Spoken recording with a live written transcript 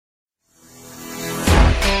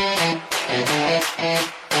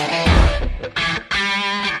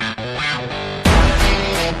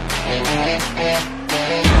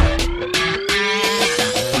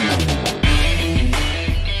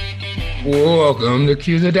Welcome to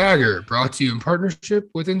Cue the Dagger, brought to you in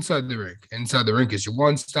partnership with Inside the Rink. Inside the Rink is your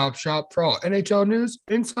one-stop shop for all NHL news,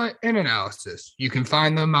 insight, and analysis. You can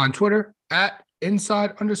find them on Twitter at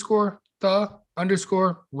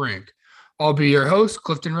inside_the_rink. I'll be your host,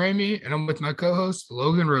 Clifton Ramey, and I'm with my co-host,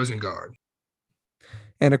 Logan Rosengard.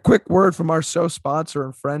 And a quick word from our show sponsor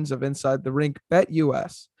and friends of Inside the Rink,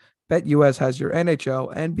 BetUS. BetUS has your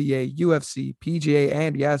NHL, NBA, UFC, PGA,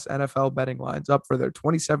 and yes, NFL betting lines up for their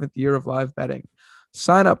 27th year of live betting.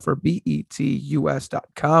 Sign up for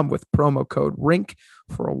betus.com with promo code RINK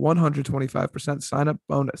for a 125% sign-up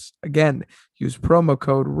bonus. Again, use promo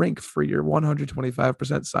code RINK for your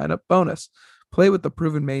 125% sign-up bonus. Play with the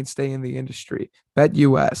proven mainstay in the industry.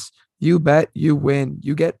 BetUS. You bet, you win,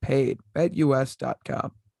 you get paid.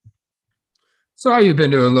 BetUS.com. So how you been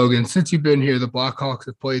doing, Logan? Since you've been here, the Blackhawks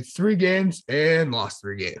have played 3 games and lost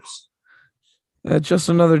 3 games. Just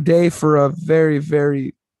another day for a very,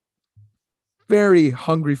 very, very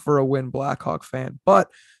hungry for a win Blackhawk fan. But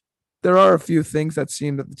there are a few things that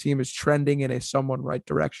seem that the team is trending in a somewhat right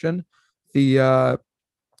direction. The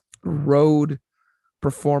road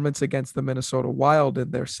performance against the Minnesota Wild in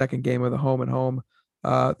their second game of the home and home,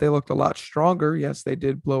 they looked a lot stronger. Yes, they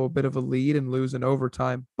did blow a bit of a lead and lose in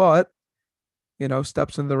overtime, but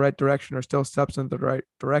steps in the right direction are still steps in the right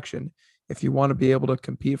direction. If you want to be able to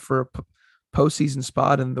compete for a postseason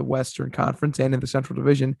spot in the Western Conference and in the Central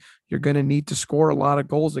Division, you're going to need to score a lot of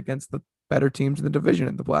goals against the better teams in the division.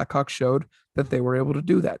 And the Blackhawks showed that they were able to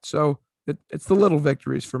do that. So it's the little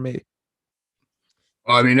victories for me.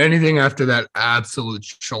 Well, I mean, anything after that absolute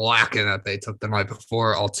shellacking that they took the night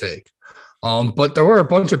before, I'll take. But there were a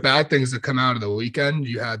bunch of bad things that come out of the weekend.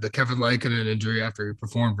 You had the Kevin Lankinen injury after he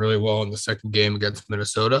performed really well in the second game against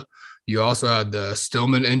Minnesota. You also had the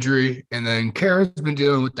Stillman injury, and then Kara's been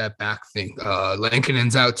dealing with that back thing.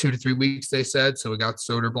 Lankinen's out 2 to 3 weeks, they said, so we got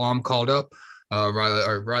Soderblom called up.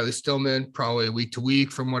 Riley Stillman probably week to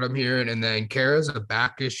week from what I'm hearing, and then Kara's a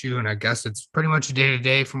back issue, and I guess it's pretty much day to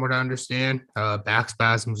day from what I understand. Back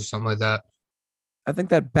spasms or something like that. I think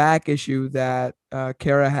that back issue that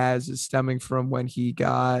Kara has is stemming from when he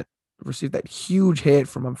received that huge hit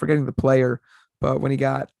from, I'm forgetting the player, but when he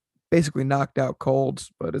got basically knocked out cold.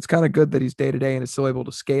 But it's kind of good that he's day to day and is still able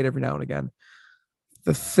to skate every now and again.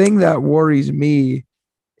 The thing that worries me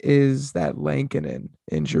is that Lankinen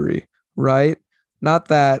injury, right? Not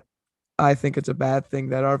that I think it's a bad thing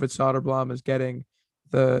that Arvid Soderblom is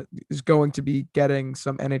going to be getting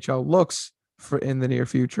some NHL looks for in the near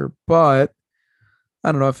future, but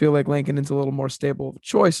I don't know. I feel like Lankinen's a little more stable of a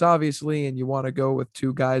choice, obviously, and you want to go with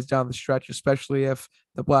 2 guys down the stretch, especially if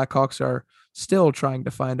the Blackhawks are still trying to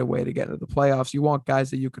find a way to get into the playoffs. You want guys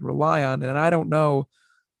that you can rely on, and I don't know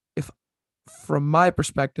if, from my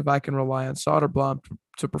perspective, I can rely on Soderblom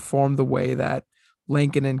to perform the way that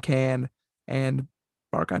Lankinen can and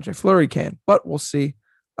Marc-Andre Fleury can, but we'll see.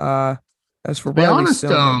 As for Riley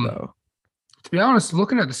Stillman, though. To be honest,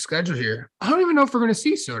 looking at the schedule here, I don't even know if we're going to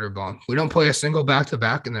see Soderblom. We don't play a single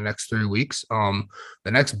back-to-back in the next 3 weeks. The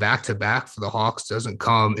next back-to-back for the Hawks doesn't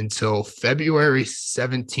come until February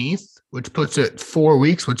 17th, which puts it 4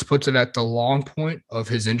 weeks, which puts it at the long point of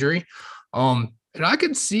his injury. And I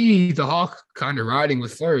could see the Hawk kind of riding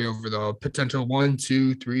with Fleury over the potential 1,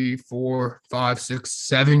 2, 3, 4, 5, 6,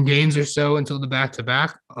 7 games or so until the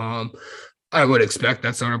back-to-back. I would expect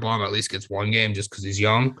that Soderblom at least gets 1 game just because he's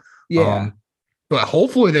young. Yeah. But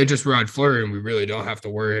hopefully they just ride Fleury and we really don't have to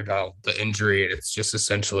worry about the injury. And it's just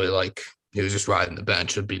essentially like he was just riding the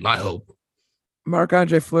bench would be my hope.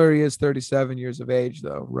 Marc-Andre Fleury is 37 years of age,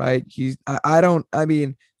 though, right?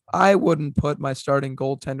 I wouldn't put my starting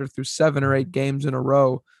goaltender through 7 or 8 games in a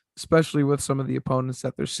row, especially with some of the opponents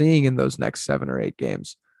that they're seeing in those next 7 or 8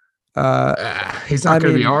 games. He's not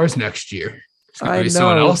going to be ours next year. It's going to be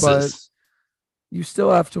someone else's. You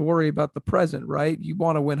still have to worry about the present, right? You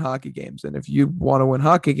want to win hockey games. And if you want to win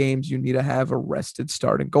hockey games, you need to have a rested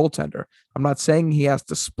starting goaltender. I'm not saying he has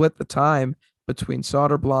to split the time between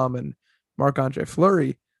Soderblom and Marc-Andre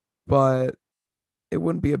Fleury, but it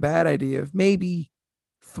wouldn't be a bad idea if maybe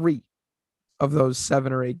 3 of those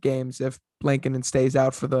 7 or 8 games, if Lankinen stays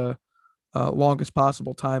out for the longest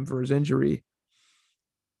possible time for his injury,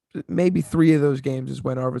 maybe 3 of those games is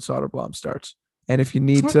when Arvid Soderblom starts. And if you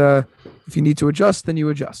need to adjust, then you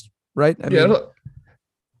adjust, right? It'll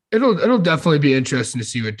definitely be interesting to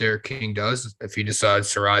see what Derek King does if he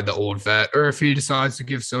decides to ride the old vet or if he decides to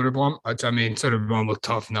give Soderblom. Soderblom looked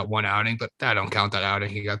tough in that one outing, but I don't count that outing.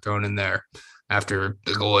 He got thrown in there after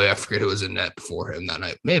the goalie. I forget who was in net before him that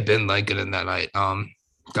night. May have been Lincoln in that night.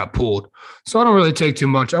 got pulled. So I don't really take too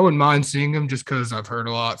much. I wouldn't mind seeing him just because I've heard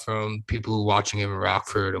a lot from people who watching him in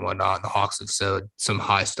Rockford and whatnot. The Hawks have said some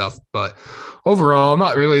high stuff, but overall, I'm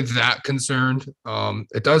not really that concerned.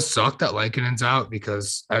 It does suck that Lankinen's out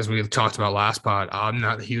because, as we've talked about last pod, I'm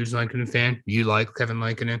not a huge Lankinen fan. You like Kevin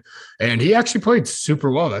Lankinen, and he actually played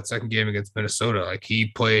super well that second game against Minnesota. Like he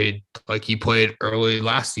played early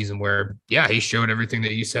last season, where yeah, he showed everything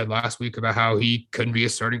that you said last week about how he couldn't be a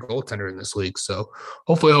starting goaltender in this league. So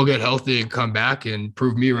hopefully he'll get healthy and come back and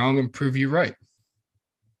prove me wrong and prove you right.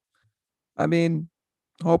 I mean,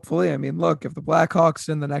 hopefully. I mean, look, if the Blackhawks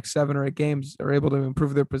in the next 7 or 8 games are able to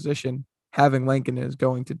improve their position, having Lincoln is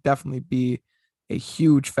going to definitely be a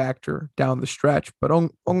huge factor down the stretch, but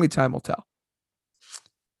only time will tell.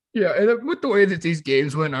 Yeah, and with the way that these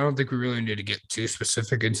games went, I don't think we really need to get too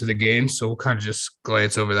specific into the game. So we'll kind of just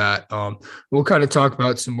glance over that. We'll kind of talk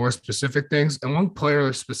about some more specific things. And one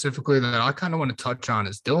player specifically that I kind of want to touch on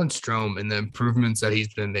is Dylan Strome and the improvements that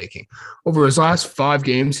he's been making. Over his last 5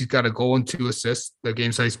 games, he's got a goal and 2 assists, the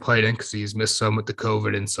games that he's played in because he's missed some with the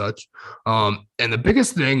COVID and such. And the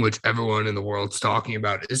biggest thing, which everyone in the world's talking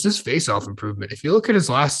about, is this face-off improvement. If you look at his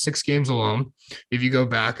last 6 games alone, if you go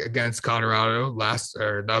back against Colorado last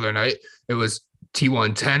or the other night, it was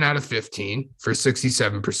T1 10 out of 15 for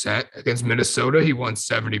 67%. Against Minnesota, he won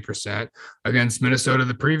 70%. Against Minnesota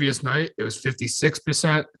the previous night, it was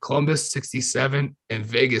 56%, Columbus 67, and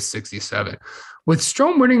Vegas 67. With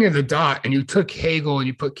Strome winning in the dot and you took Hagel and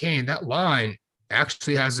you put Kane, that line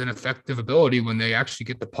actually has an effective ability when they actually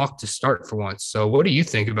get the puck to start for once. So what do you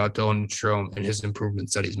think about Dylan Strome and his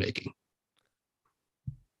improvements that he's making?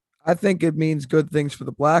 I think it means good things for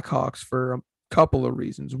the Blackhawks for a couple of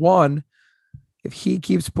reasons. One, if he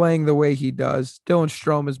keeps playing the way he does, Dylan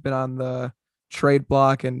Strome has been on the trade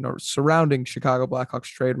block and or surrounding Chicago Blackhawks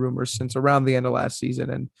trade rumors since around the end of last season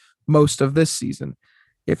and most of this season.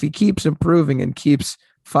 If he keeps improving and keeps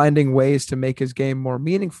finding ways to make his game more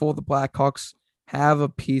meaningful, the Blackhawks have a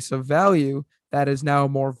piece of value that is now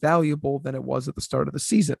more valuable than it was at the start of the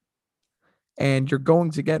season. And you're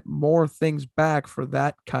going to get more things back for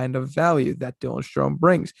that kind of value that Dylan Strome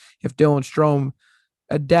brings. If Dylan Strome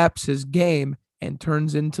adapts his game and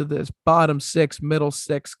turns into this bottom six, middle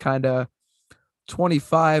six kind of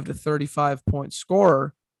 25 to 35 point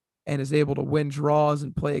scorer and is able to win draws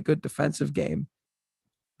and play a good defensive game,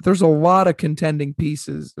 there's a lot of contending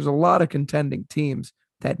pieces. There's a lot of contending teams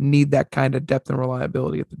that need that kind of depth and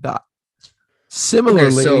reliability at the dot.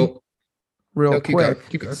 Similarly, real quick,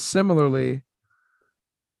 similarly,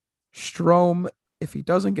 Strome, if he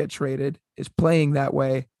doesn't get traded, is playing that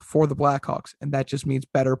way for the Blackhawks, and that just means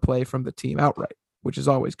better play from the team outright, which is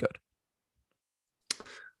always good.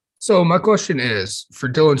 So my question is for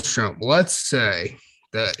Dylan Strome, let's say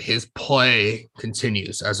that his play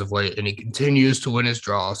continues as of late and he continues to win his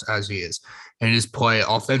draws as he is. And his play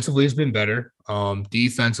offensively has been better,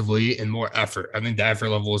 defensively and more effort. I think the effort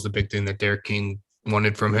level is the big thing that Derek King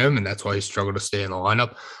wanted from him, and that's why he struggled to stay in the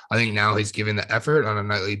lineup. I think now he's giving the effort on a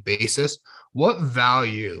nightly basis. What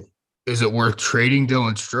value is it worth trading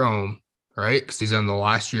Dylan Strome, right? Because he's on the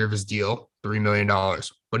last year of his deal, $3 million,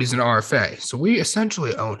 but he's an RFA. So we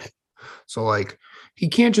essentially own him. So, like, he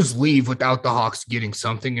can't just leave without the Hawks getting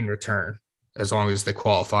something in return, as long as they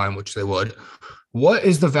qualify, in which they would. What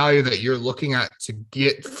is the value that you're looking at to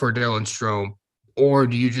get for Dylan Strome? Or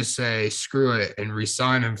do you just say, screw it and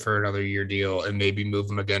re-sign him for another year deal and maybe move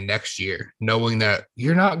him again next year, knowing that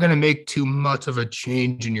you're not going to make too much of a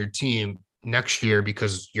change in your team next year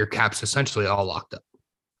because your cap's essentially all locked up?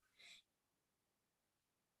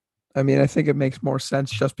 I mean, I think it makes more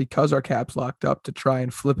sense just because our cap's locked up to try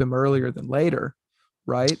and flip him earlier than later,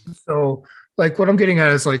 right? So, like, what I'm getting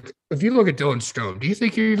at is, like, if you look at Dylan Strome, do you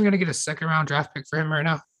think you're even going to get a second-round draft pick for him right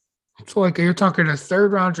now? So, like, you're talking a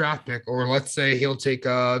third-round draft pick, or let's say he'll take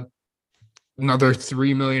another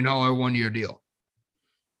 $3 million 1-year deal.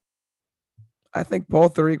 I think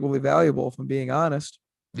both are equally valuable, if I'm being honest.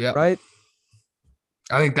 Yeah. Right?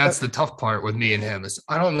 I think that's the tough part with me and him is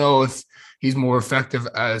I don't know if he's more effective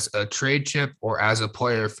as a trade chip or as a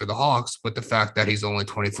player for the Hawks, with the fact that he's only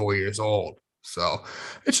 24 years old. So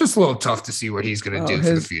it's just a little tough to see what he's going to do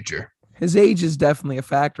for the future. His age is definitely a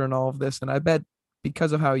factor in all of this. And I bet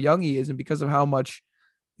because of how young he is and because of how much,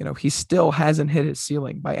 he still hasn't hit his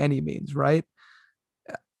ceiling by any means, right?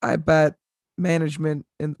 I bet management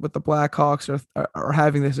with the Blackhawks are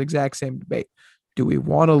having this exact same debate. Do we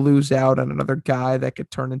want to lose out on another guy that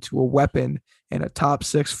could turn into a weapon and a top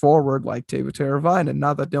six forward like Teuvo Teravainen?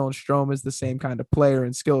 Not that Dylan Strome is the same kind of player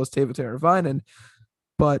and skill as Teuvo Teravainen,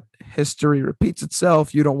 but history repeats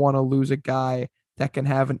itself. You don't want to lose a guy that can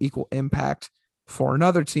have an equal impact for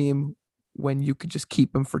another team when you could just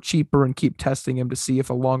keep him for cheaper and keep testing him to see if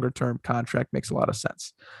a longer term contract makes a lot of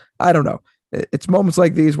sense. I don't know. It's moments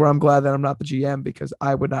like these where I'm glad that I'm not the GM because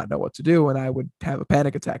I would not know what to do and I would have a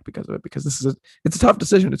panic attack because of it. Because it's a tough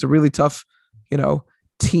decision. It's a really tough, you know,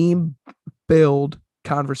 team build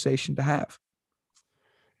conversation to have.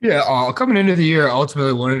 Yeah, coming into the year, I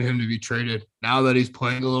ultimately wanted him to be traded. Now that he's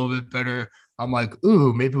playing a little bit better, I'm like,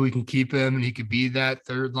 ooh, maybe we can keep him and he could be that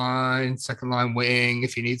third line, second line wing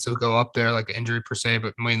if he needs to go up there, like an injury per se,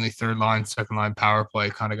 but mainly third line, second line power play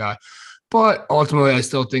kind of guy. But ultimately, I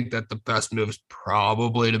still think that the best move is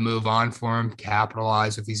probably to move on for him,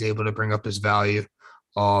 capitalize if he's able to bring up his value.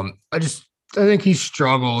 I think he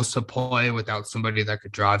struggles to play without somebody that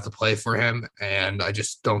could drive the play for him, and I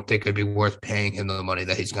just don't think it'd be worth paying him the money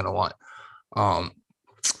that he's going to want. Um,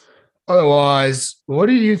 Otherwise, what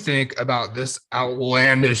do you think about this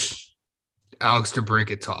outlandish Alex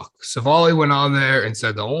DeBrincat talk? Savali went on there and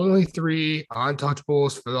said the only three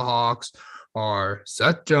untouchables for the Hawks are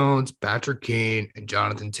Seth Jones, Patrick Kane, and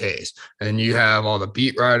Jonathan Toews. And you have all the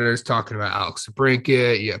beat writers talking about Alex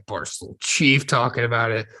DeBrincat. You have Barstool Chief talking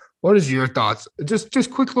about it. What is your thoughts?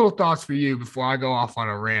 Just quick little thoughts for you before I go off on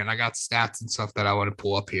a rant. I got stats and stuff that I want to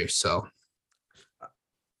pull up here. So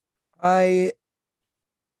I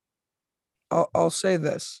I'll say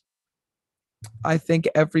this. I think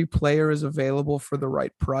every player is available for the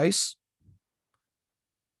right price.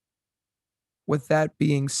 With that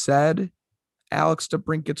being said, Alex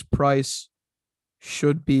DeBrincat's price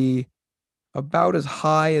should be about as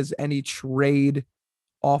high as any trade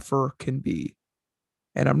offer can be.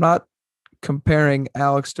 And I'm not comparing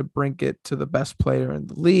Alex DeBrincat to the best player in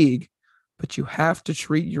the league, but you have to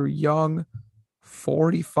treat your young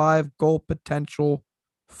 45 goal potential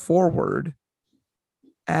forward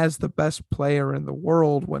as the best player in the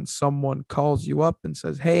world. When someone calls you up and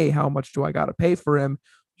says, hey, how much do I got to pay for him?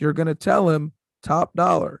 You're going to tell him top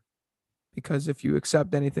dollar, because if you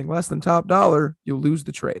accept anything less than top dollar, you'll lose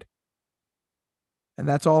the trade. And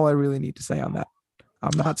that's all I really need to say on that.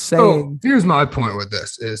 I'm not saying. Here's my point with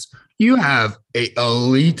this is you have a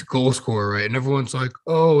elite goal scorer, right? And everyone's like,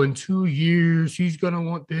 oh, in 2 years, he's going to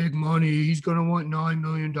want big money. He's going to want $9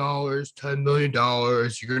 million, $10 million.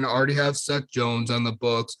 You're going to already have Seth Jones on the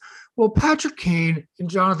books. Well, Patrick Kane and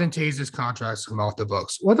Jonathan Toews' contracts come off the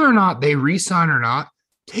books. Whether or not they re-sign or not,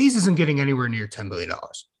 Toews isn't getting anywhere near $10 million.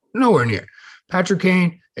 Nowhere near. Patrick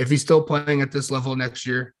Kane, if he's still playing at this level next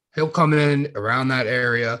year, he'll come in around that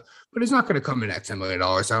area, but he's not going to come in at $10 million,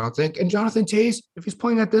 I don't think. And Jonathan Toews, if he's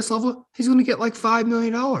playing at this level, he's going to get like $5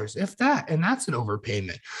 million, if that. And that's an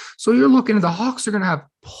overpayment. So you're looking at the Hawks are going to have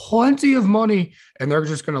plenty of money, and they're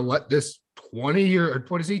just going to let this 20-year, or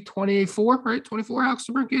what is he, 24, right? 24 Alex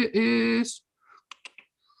DeBrincat is,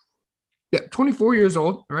 24 years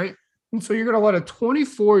old, right? And so you're going to let a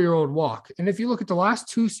 24-year-old walk. And if you look at the last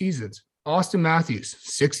 2 seasons, Austin Matthews,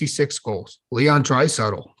 66 goals. Leon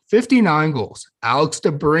Draisaitl, 59 goals. Alex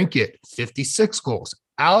DeBrincat, 56 goals.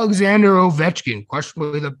 Alexander Ovechkin,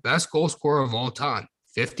 questionably the best goal scorer of all time,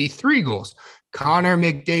 53 goals. Connor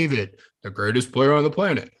McDavid, the greatest player on the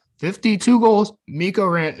planet, 52 goals. Mikko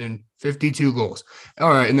Rantanen, 52 goals. All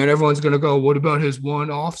right, and then everyone's going to go, what about his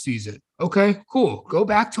one off season? Okay, cool. Go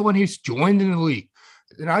back to when he's joined in the league.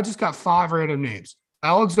 And I just got 5 random names.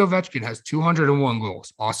 Alex Ovechkin has 201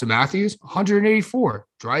 goals. Austin Matthews, 184.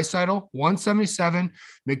 Draisaitl, 177.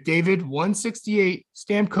 McDavid, 168.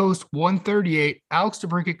 Stamkos, 138. Alex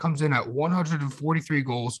DeBrincat comes in at 143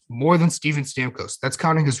 goals, more than Steven Stamkos. That's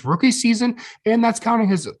counting his rookie season, and that's counting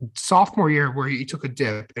his sophomore year where he took a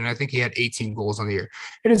dip, and I think he had 18 goals on the year.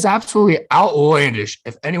 It is absolutely outlandish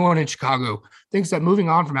if anyone in Chicago thinks that moving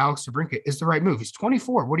on from Alex DeBrincat is the right move. He's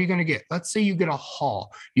 24. What are you going to get? Let's say you get a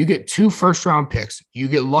haul. You get 2 first-round picks. You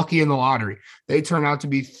get lucky in the lottery. They turn out to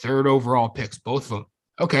be 3rd overall picks, both of them.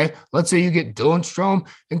 Okay, let's say you get Dylan Strome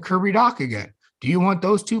and Kirby Dach again. Do you want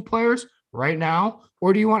those 2 players right now,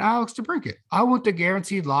 or do you want Alex DeBrincat? I want the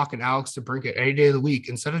guaranteed lock in Alex DeBrincat any day of the week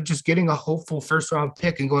instead of just getting a hopeful first-round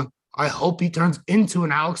pick and going, I hope he turns into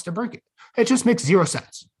an Alex DeBrincat. It just makes 0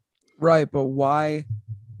 sense. Right, but why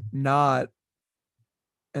not?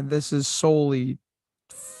 And this is solely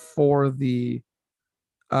for the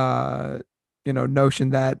notion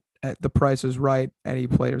that the price is right, any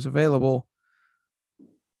players available.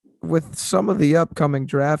 With some of the upcoming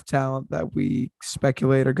draft talent that we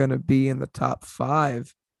speculate are going to be in the top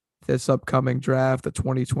 5 this upcoming draft, the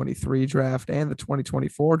 2023 draft and the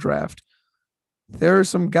 2024 draft, there are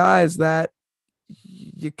some guys that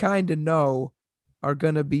you kind of know are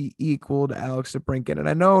going to be equal to Alex DeBrincat. And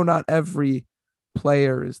I know not every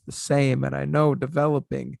player is the same, and I know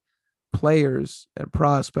developing players and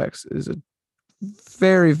prospects is a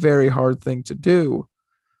very, very hard thing to do.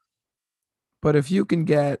 But if you can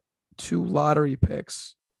get two lottery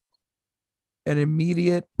picks, an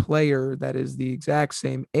immediate player that is the exact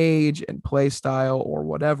same age and play style or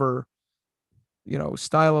whatever,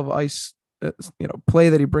 style of ice, play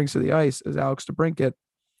that he brings to the ice as Alex DeBrincat,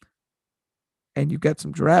 and you get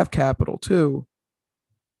some draft capital too,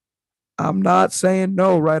 I'm not saying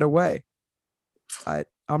no right away.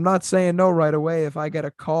 I'm not saying no right away if I get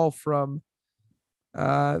a call from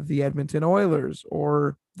the Edmonton Oilers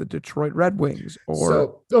or the Detroit Red Wings or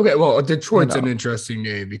So, okay, well, you Detroit's an know interesting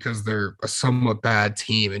name because they're a somewhat bad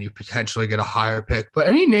team and you potentially get a higher pick. But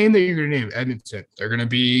any name that you're going to name, Edmonton, they're going to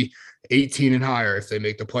be 18 and higher if they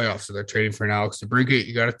make the playoffs. So they're trading for an Alex DeBrincat.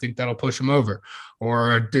 You got to think that'll push them over.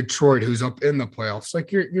 Or Detroit, who's up in the playoffs.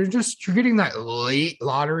 Like you're getting that late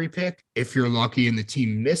lottery pick if you're lucky and the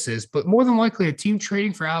team misses. But more than likely, a team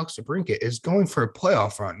trading for Alex DeBrincat is going for a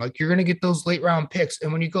playoff run. Like you're going to get those late round picks.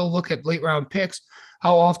 And when you go look at late round picks,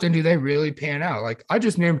 how often do they really pan out? Like I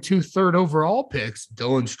just named two third overall picks,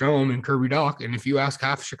 Dylan Strome and Kirby Doc. And if you ask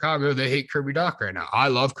half of Chicago, they hate Kirby Doc right now. I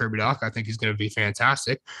love Kirby Doc. I think he's going to be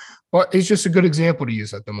fantastic, but he's just a good example to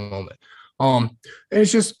use at the moment. And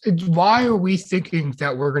it's just why are we thinking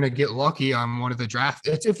that we're gonna get lucky on one of the draft?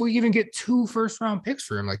 It's if we even get two first round picks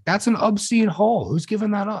for him, like that's an obscene haul. Who's giving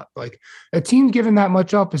that up? Like a team giving that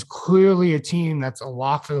much up is clearly a team that's a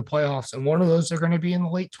lock for the playoffs, and one of those are going to be in the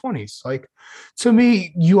late 20s. Like to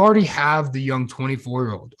me, you already have the young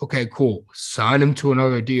 24-year-old. Okay, cool. Sign him to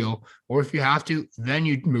another deal, or if you have to, then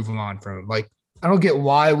you move him on from him. Like I don't get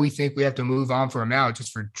why we think we have to move on from him now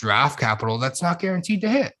just for draft capital that's not guaranteed to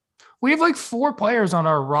hit. We have like four players on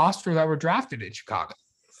our roster that were drafted in Chicago.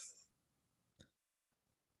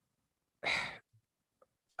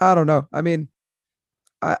 I don't know. I mean,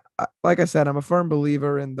 like I said, I'm a firm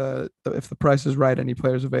believer in the if the price is right, any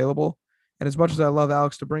players available. And as much as I love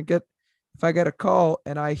Alex DeBrincat, if I get a call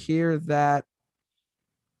and I hear that,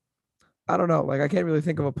 I don't know, like I can't really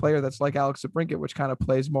think of a player that's like Alex DeBrincat, which kind of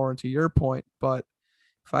plays more into your point. But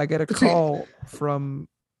if I get a But see, call from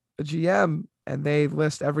a GM and they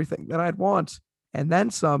list everything that I'd want and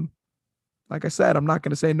then some, like I said, I'm not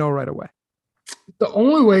going to say no right away. the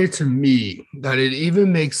only way to me that it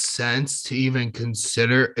even makes sense to even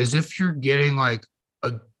consider is if you're getting like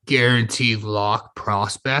a guaranteed lock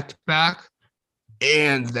prospect back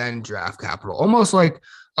and then draft capital. Almost like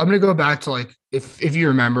I'm gonna go back to like if you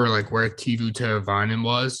remember like where Tivu Teravainen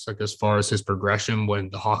was, like as far as his progression when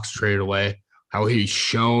the Hawks traded away, how he's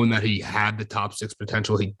shown that he had the top six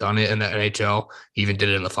potential. He'd done it in the NHL. He even did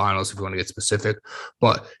it in the finals if you want to get specific.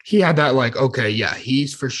 But he had that like, okay, yeah,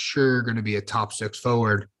 he's for sure gonna be a top six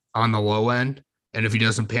forward on the low end. And if he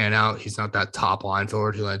doesn't pan out, he's not that top line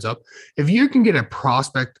forward who ends up. If you can get a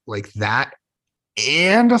prospect like that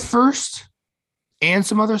and a first and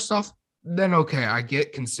some other stuff, then okay, I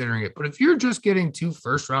get considering it. But if you're just getting two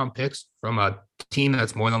first round picks from a team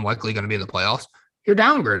that's more than likely going to be in the playoffs, you're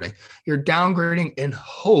downgrading. You're downgrading in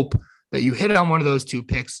hope that you hit on one of those two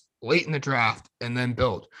picks late in the draft and then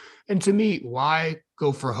build. And to me, why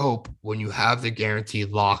go for hope when you have the guaranteed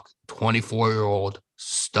lock 24-year-old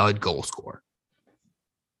stud goal scorer?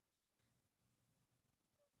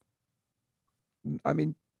 I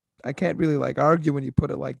mean, I can't really like argue when you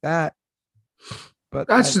put it like that, but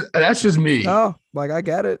That's just me. no, like I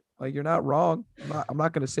get it. Like you're not wrong. I'm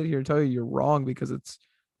not going to sit here and tell you you're wrong because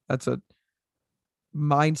that's a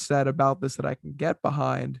mindset about this that I can get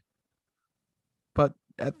behind. But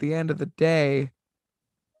at the end of the day,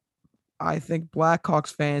 I think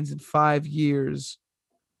Blackhawks fans in 5 years,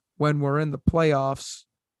 when we're in the playoffs,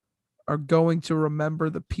 are going to remember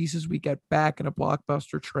the pieces we get back in a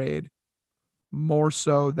blockbuster trade more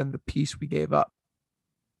so than the piece we gave up.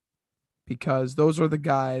 Because those are the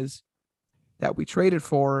guys that we traded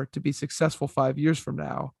for to be successful 5 years from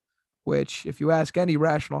now, which, if you ask any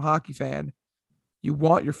rational hockey fan, you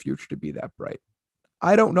want your future to be that bright.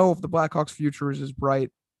 I don't know if the Blackhawks' future is as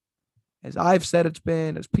bright as I've said it's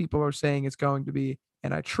been, as people are saying it's going to be,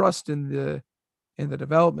 and I trust in the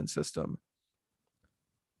development system.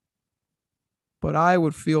 But I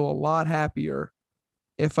would feel a lot happier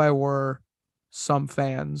if I were some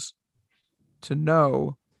fans to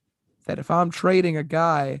know that if I'm trading a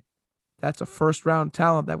guy that's a first round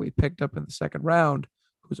talent that we picked up in the second round,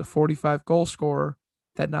 who's a 45 goal scorer,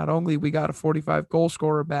 that not only we got a 45 goal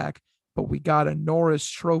scorer back, but we got a Norris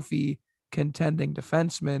Trophy contending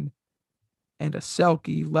defenseman and a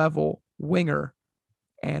Selke level winger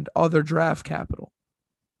and other draft capital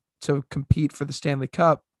to compete for the Stanley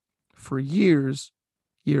Cup for years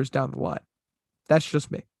down the line. That's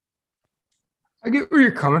just me. I get where you're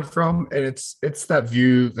coming from, and it's that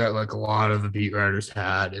view that like a lot of the beat writers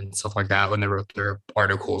had and stuff like that when they wrote their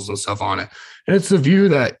articles and stuff on it. And it's the view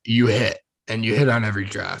that you hit and you hit on every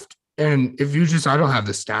draft. And if you just, I don't have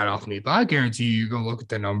the stat off me, but I guarantee you go look at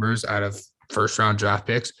the numbers out of first round draft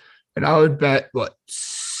picks, and I would bet what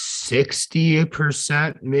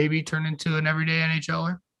 60% maybe turn into an everyday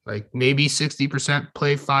NHLer, like maybe 60%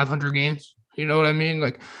 play 500 games. You know what I mean?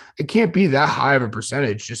 Like it can't be that high of a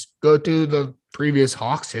percentage. Just go through the previous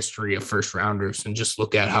Hawks history of first rounders and just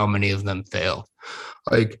look at how many of them fail.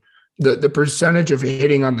 Like the percentage of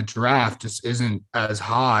hitting on the draft just isn't as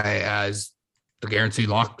high as the guaranteed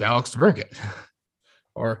lock Alex DeBrincat.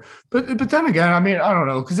 Or but then again, I mean, I don't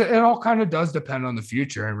know, because it all kind of does depend on the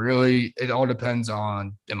future. And really it all depends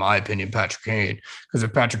on, in my opinion, Patrick Kane. Because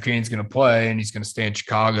if Patrick Kane's gonna play and he's gonna stay in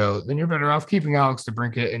Chicago, then you're better off keeping Alex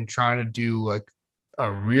DeBrincat and trying to do like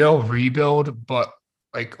a real rebuild, but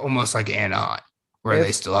like almost like Anaheim, where they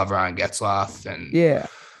If still have Ryan Getzlaff yeah,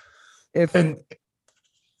 if and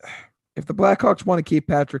if the Blackhawks want to keep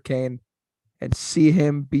Patrick Kane and see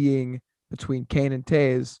him being between Kane and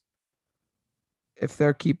Tays, if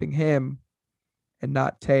they're keeping him and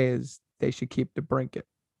not Tays, they should keep DeBrincat.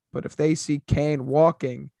 But if they see Kane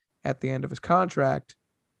walking at the end of his contract,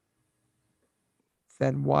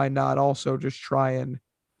 then why not also just try and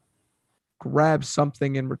grab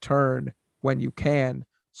something in return when you can,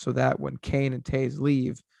 so that when Kane and Tays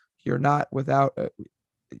leave, you're not without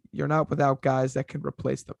guys that can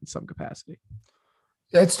replace them in some capacity.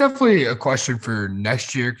 it's definitely a question for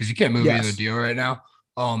next year because you can't move either Yes. deal right now.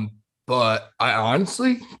 But I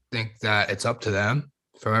honestly think that it's up to them.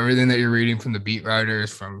 From everything that you're reading from the beat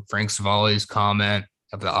writers, from Frank Savali's comment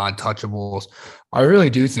of the untouchables, I really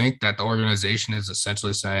do think that the organization is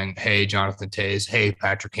essentially saying, "Hey, Jonathan Tays, hey,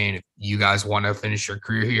 Patrick Kane, if you guys want to finish your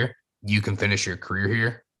career here, you can finish your career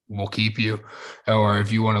here. We'll keep you, or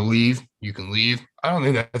if you want to leave, you can leave." I don't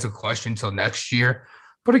think that's a question until next year.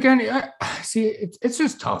 But again, see, it's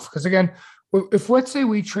just tough because again, if let's say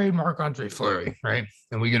we trade Marc Andre Fleury, right,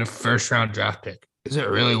 and we get a first round draft pick, is it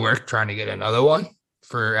really worth trying to get another one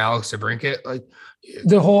for Alex DeBrincat? Like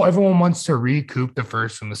the whole everyone wants to recoup the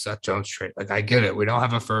first from the Seth Jones trade. Like I get it, we don't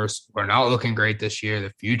have a first, we're not looking great this year.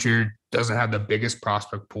 The future doesn't have the biggest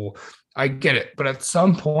prospect pool. I get it, but at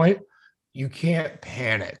some point, you can't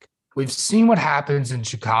panic. We've seen what happens in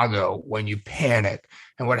Chicago when you panic.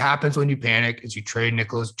 And what happens when you panic is you trade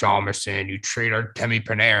Nicholas Chalmerson, you trade Artemi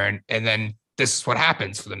Panarin, and then this is what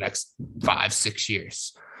happens for the next 5, 6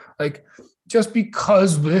 years. Like just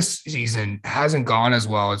because this season hasn't gone as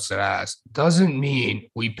well as it has doesn't mean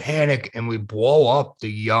we panic and we blow up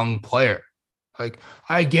the young player. Like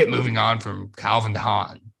I get moving on from Calvin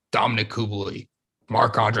Hahn, Dominic Kubalik,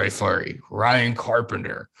 Marc Andre Fleury, Ryan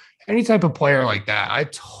Carpenter, any type of player like that, I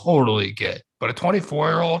totally get. But a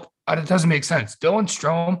 24-year-old, it doesn't make sense. Dylan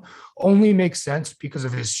Strome only makes sense because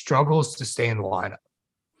of his struggles to stay in the lineup.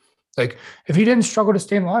 Like, if he didn't struggle to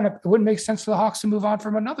stay in the lineup, it wouldn't make sense for the Hawks to move on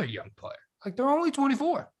from another young player. Like, they're only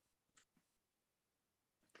 24.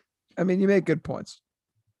 I mean, you make good points.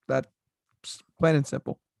 That's plain and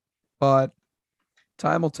simple. But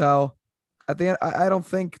time will tell. At the end, I don't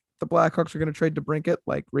think the Blackhawks are going to trade DeBrincat.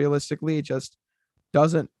 Like realistically, it just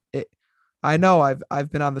doesn't. I know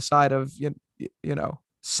I've been on the side of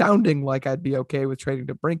sounding like I'd be okay with trading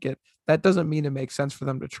DeBrincat. That doesn't mean it makes sense for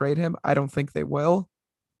them to trade him. I don't think they will,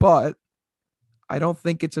 but I don't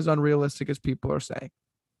think it's as unrealistic as people are saying.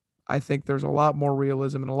 I think there's a lot more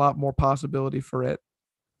realism and a lot more possibility for it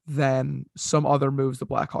than some other moves the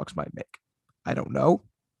Blackhawks might make. I don't know.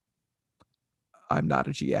 I'm not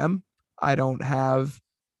a GM. I don't have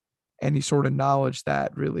any sort of knowledge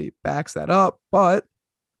that really backs that up. But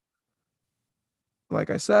like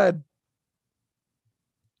I said,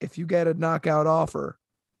 if you get a knockout offer,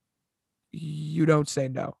 you don't say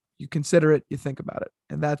no. You consider it, you think about it.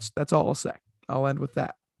 And that's all I'll say. I'll end with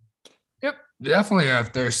that. Yep, definitely.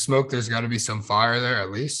 If there's smoke, there's got to be some fire there.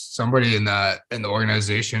 At least somebody in the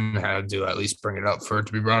organization had to at least bring it up for it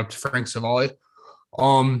to be brought up to Frank Savali.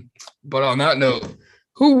 But on that note,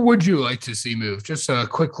 who would you like to see move? Just a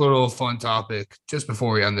quick little fun topic just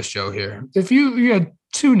before we end the show here. If you had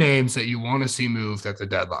two names that you want to see moved at the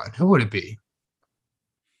deadline, who would it be?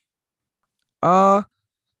 Uh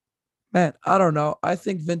Man, I don't know. I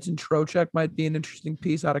think Vincent Trocheck might be an interesting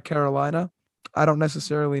piece out of Carolina. I don't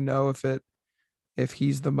necessarily know if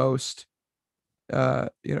he's the most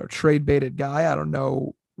trade baited guy. I don't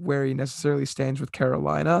know where he necessarily stands with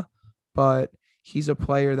Carolina, but he's a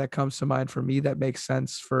player that comes to mind for me that makes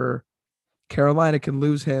sense for Carolina can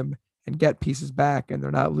lose him and get pieces back, and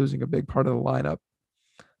they're not losing a big part of the lineup.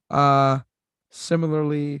 Uh,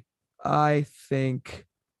 Similarly, I think,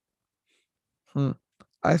 hmm,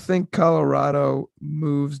 I think Colorado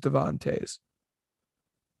moves Devontae's.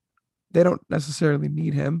 They don't necessarily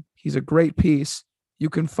need him. He's a great piece. You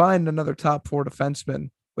can find another top four defenseman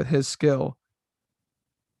with his skill,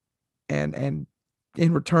 and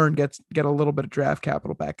in return get a little bit of draft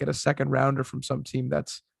capital back, get a second rounder from some team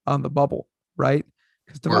that's on the bubble, right?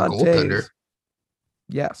 Because Or a goaltender. Devontae's,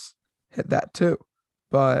 yes, hit that too.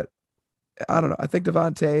 But I don't know. I think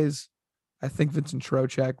Devontae's, I think Vincent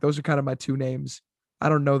Trocheck. Those are kind of my two names. I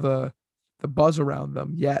don't know the buzz around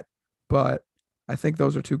them yet, but I think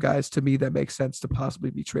those are two guys to me that make sense to possibly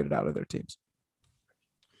be traded out of their teams.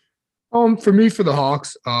 For me, for the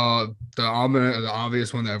Hawks, the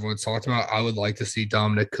obvious one that everyone's talked about, I would like to see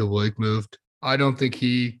Dominic Kubalik moved. I don't think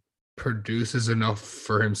he produces enough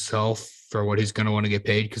for himself for what he's going to want to get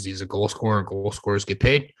paid because he's a goal scorer and goal scorers get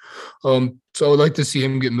paid. So I would like to see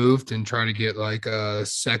him get moved and try to get like a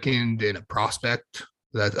second and a prospect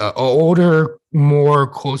that older, more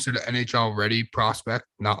closer to NHL ready prospect,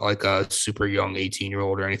 not like a super young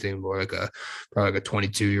 18-year-old or anything, more like a probably like a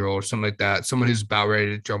 22-year-old or something like that. Someone who's about ready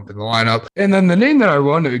to jump in the lineup. And then the name that I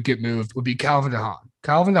want to get moved would be Calvin DeHaan.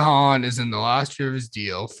 Calvin DeHaan is in the last year of his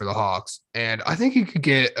deal for the Hawks, and I think he could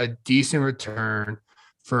get a decent return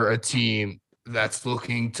for a team that's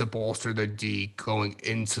looking to bolster their D going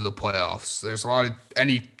into the playoffs. There's a lot of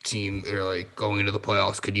any team really going into the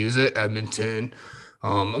playoffs could use it. Edmonton.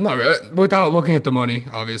 I'm not without looking at the money.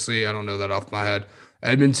 Obviously, I don't know that off my head.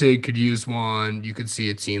 Edmonton could use one. You could see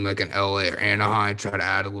a team like an LA or Anaheim try to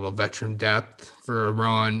add a little veteran depth for a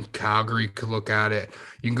run. Calgary could look at it.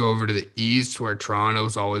 You can go over to the East where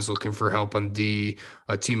Toronto's always looking for help on D.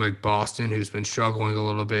 A team like Boston, who's been struggling a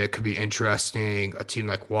little bit, could be interesting. A team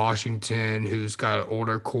like Washington, who's got an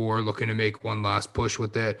older core looking to make one last push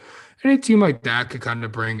with it. Any team like that could kind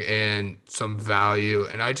of bring in some value.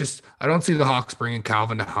 And I don't see the Hawks bringing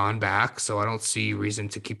Calvin DeHaan back. So I don't see reason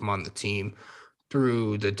to keep him on the team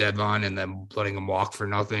through the deadline and then letting him walk for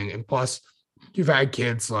nothing. And plus, you've had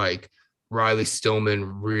kids like Riley Stillman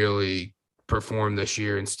really perform this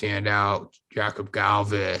year and stand out. Jacob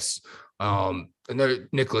Galvis, and there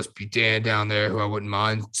Nicholas Butan down there, who I wouldn't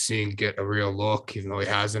mind seeing get a real look, even though he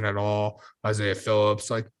hasn't at all. Isaiah Phillips,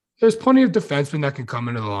 like there's plenty of defensemen that can come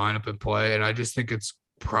into the lineup and play, and I just think it's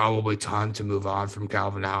probably time to move on from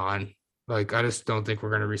Calvin Hahn. Like I just don't think we're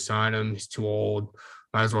going to re-sign him. He's too old.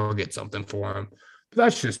 Might as well get something for him. But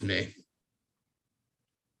that's just me.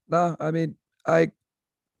 No, I mean, I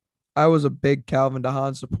was a big Calvin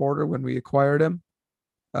DeHaan supporter when we acquired him.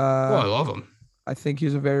 Well, Uh, I love him. I think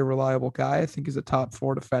he's a very reliable guy. I think he's a top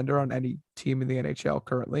four defender on any team in the NHL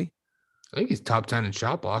currently. I think he's top 10 in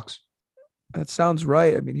shot blocks. That sounds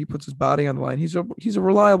right. I mean, he puts his body on the line. He's a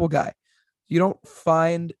reliable guy. You don't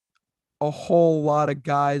find a whole lot of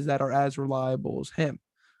guys that are as reliable as him.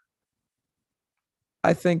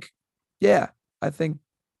 I think, yeah, I think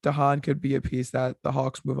Dahan could be a piece that the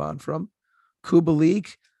Hawks move on from.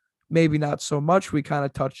 Kubalik, maybe not so much. We kind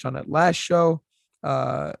of touched on it last show.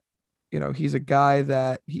 Uh, he's a guy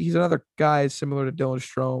that he's another guy similar to Dylan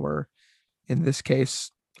Strome, or in this case,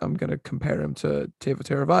 I'm going to compare him to Teuvo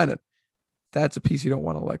Teravainen. That's a piece you don't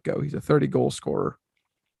want to let go. He's a 30 goal scorer.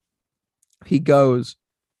 He goes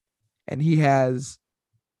and he has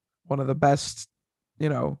one of the best,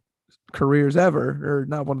 careers ever, or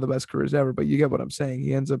not one of the best careers ever, but you get what I'm saying.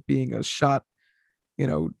 He ends up being a shot, you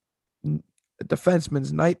know, a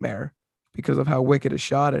defenseman's nightmare because of how wicked his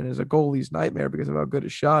shot is a goalie's nightmare because of how good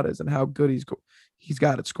his shot is and how good he's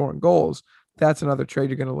got at scoring goals. That's another trade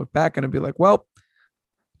you're going to look back and be like, well,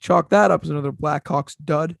 chalk that up as another Blackhawks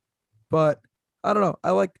dud. But I don't know.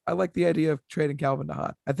 I like the idea of trading Calvin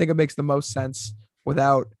DeHaan. I think it makes the most sense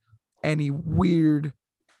without any weird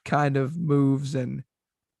kind of moves and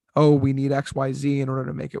we need XYZ in order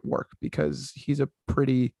to make it work, because he's a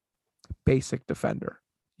pretty basic defender.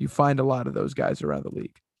 You find a lot of those guys around the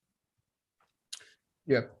league.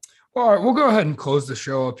 Yeah. All right, we'll go ahead and close the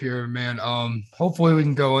show up here, man. Hopefully we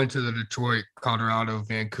can go into the Detroit, Colorado,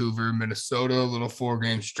 Vancouver, Minnesota, little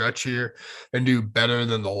 4-game stretch here and do better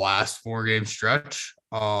than the last 4-game stretch.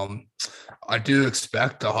 I do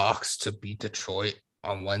expect the Hawks to beat Detroit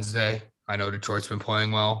on Wednesday. I know Detroit's been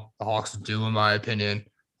playing well. The Hawks do, in my opinion.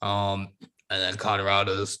 And then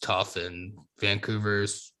Colorado's tough, and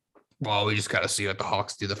Vancouver's, well, we just got to see what the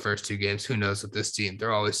Hawks do the first 2 games. Who knows with this team?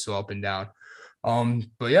 They're always so up and down.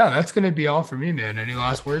 But yeah, that's going to be all for me, man. Any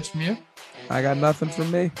last words from you? I got nothing from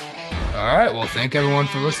me. All right. Well, thank everyone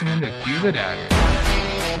for listening to Cue the Dagger.